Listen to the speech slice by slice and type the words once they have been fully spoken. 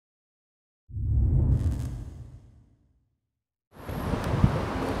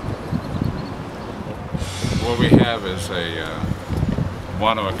What we have is a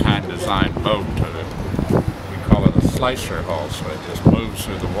one-of-a-kind design boat. We call it a slicer hull, so it just moves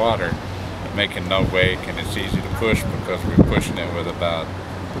through the water, making no wake, and it's easy to push because we're pushing it with about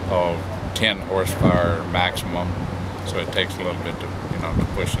 10 horsepower maximum. So it takes a little bit to to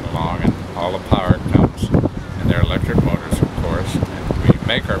push it along, and all the power comes, and they're electric motors, of course. And we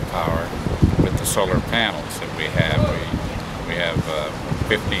make our power with the solar panels that we have. We have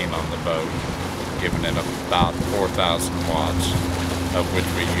 15 on the boat, giving it about 4,000 watts, of which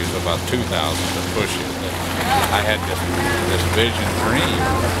we use about 2,000 to push it. I had this vision dream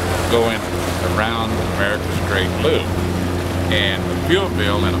of going around America's Great Loop, and the fuel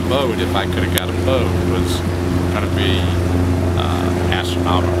bill in a boat, if I could have got a boat, was going to be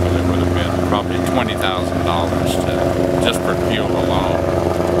astronomical. It would have been probably $20,000 just for fuel alone.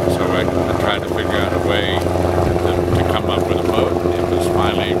 So I tried to figure out a way to come up with a boat. It was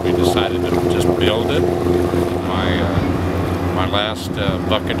finally, we decided to just build it. My last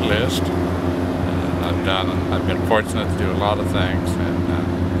bucket list. I've been fortunate to do a lot of things,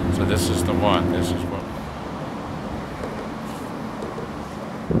 and so this is the one. This is what.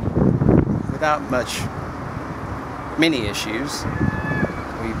 Without many issues.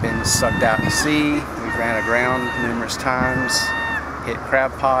 We've been sucked out to sea, we've ran aground numerous times, hit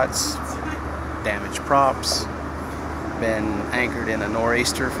crab pots, damaged props, been anchored in a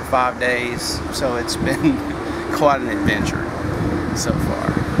nor'easter for 5 days, so it's been quite an adventure so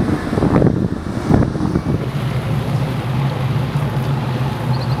far.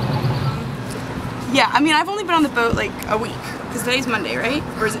 Yeah, I mean, I've only been on the boat like a week. Because today's Monday, right?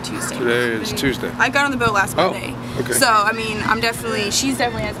 Or is it Tuesday? Today is Tuesday. I got on the boat last Monday. Oh, okay. So, I mean, she's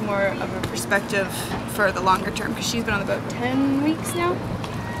definitely has more of a perspective for the longer term, because she's been on the boat 10 weeks now.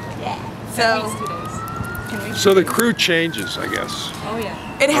 Yeah. So, 10 weeks, 2 days. So the crew changes, I guess. Oh, yeah.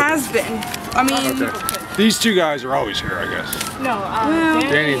 It has been. I mean... Okay. These two guys are always here, I guess. No,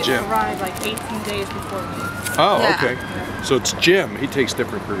 Danny and Jim arrived like 18 days before me. Oh, yeah. okay. So it's Jim. He takes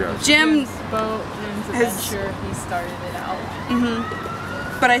different crew guys. Jim's boat, Jim's adventure, he started it out.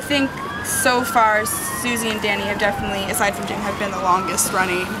 But I think so far, Susie and Danny have definitely, aside from Jim, have been the longest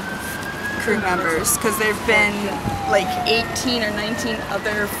running crew members, because there have been like 18 or 19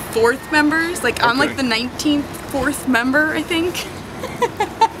 other fourth members. Like, I'm like the 19th fourth member, I think.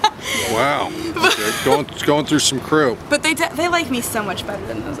 Wow. Going through some crew. But they like me so much better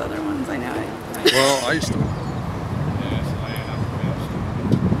than those other ones, I know it. Well, I used to.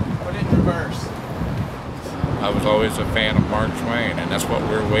 Put it in reverse. I was always a fan of Mark Twain, and that's what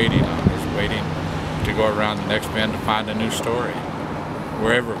we're waiting on. We're waiting to go around the next bend to find a new story,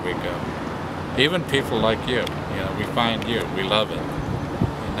 wherever we go. Even people like you, we find you, we love it,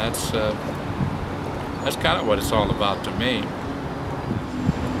 and that's kind of what it's all about to me.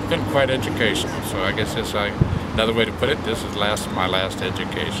 It's been quite educational, so I guess another way to put it, this is my last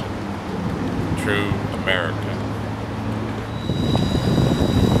education. True America.